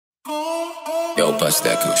Yo, bust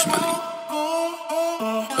that kush, my nigga.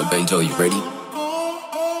 Yo, Bento, you ready?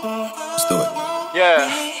 Let's do it. Yeah.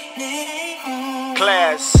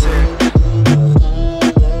 Classic.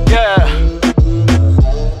 Yeah.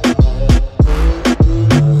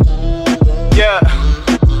 Yeah.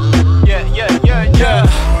 Yeah.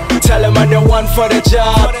 Tell him I'm the one for the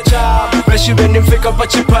job. Bless you when you pick up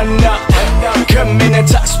at your panda. Come in and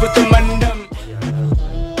touch with the mandem.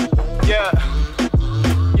 Yeah.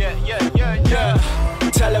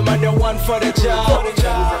 Tell him I'm the one for the job.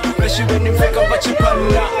 Bless you when you pick up at your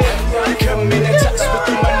panda. Come in and touch with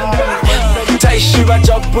the mandem. Taste you a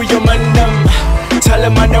job with your mandem. Tell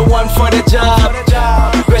him I'm the one for the job.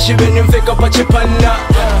 Bless you when you pick up at your panda.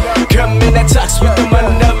 Come in and touch with the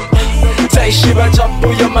mandem. Taste you a job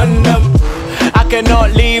with your mandem. I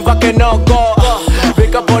cannot leave, I cannot go.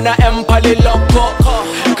 Wake up on a empali loco.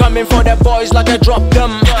 Coming for the boys like I drop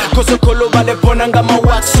them. Cause the kolo vale ponanga my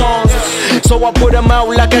wax songs. So I put them out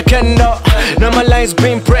like a candle. Now my lines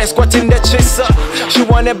being pressed, got in the chaser. She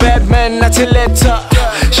want a bad man, not a letter.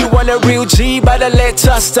 She want a real G by the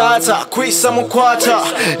letter starter. Quiz some quarter.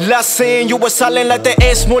 Last scene you were selling like the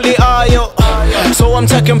S Muli Ayo. So I'm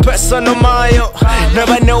taking personal mile.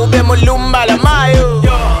 Never know Bemo Lumba la Mayo.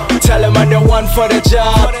 Tell him I'm the one for the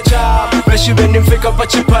job. Bless you when you pick up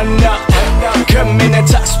at your panda. Come in and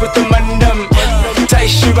touch with the mandem.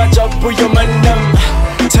 Taste you a job with your mandem.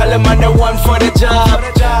 Tell him I'm the one for the job.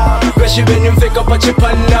 Bless you when you pick up at your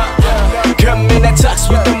panda. Come in and touch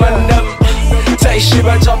with the mandem. Taste you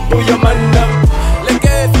a job with your mandem.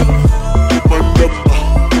 LEKEFYO.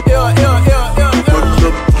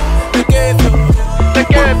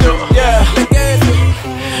 LEKEFYO. Yeah.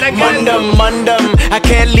 Mandem, I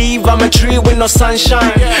can't leave, I'm a tree with no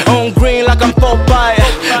sunshine. On green like I'm Popeye.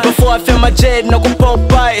 Before I feel my jet, no go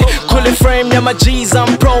Popeye. Cooling frame, yeah my G's,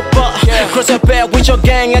 I'm proper. Cross your back with your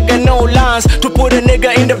gang, I got no lines. To put a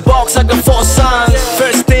nigga in the box, I got 4 signs.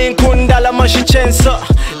 First thing, kundala mashichensa.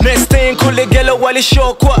 Next thing, kule gelo wali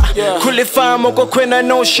shokwa. Kule famo go kwena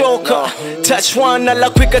no shoka. Touch one, I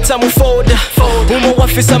like quicker time we fold. Umo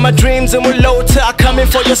wafisa my dreams and we load. I come in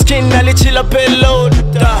for your skin, I let you up payload.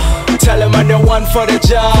 Tell him I'm the one for the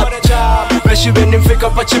job. Bless you when you pick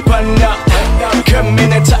up at your panda. Come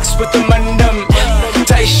in and touch with the mandem.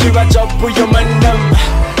 Taste you a job with your mandem.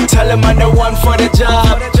 Tell him I'm the one for the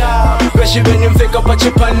job. Bless you when you pick up at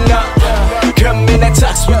your panda. Come in and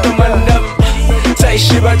touch with the mandem.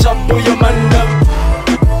 Taste you a job with your mandem.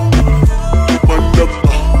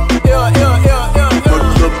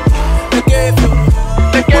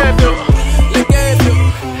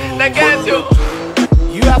 LEKEFYO.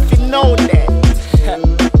 You have to know that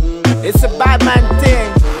it's a bad man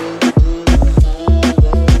thing.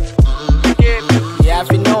 You have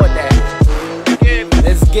to know that.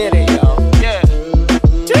 Let's get it, yo. Yeah.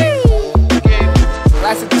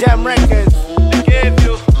 Classic Jam Records.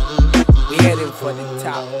 We heading for the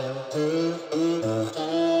top.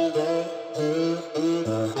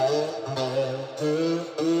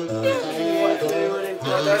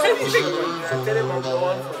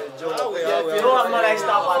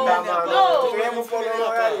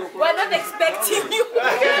 We're not expecting.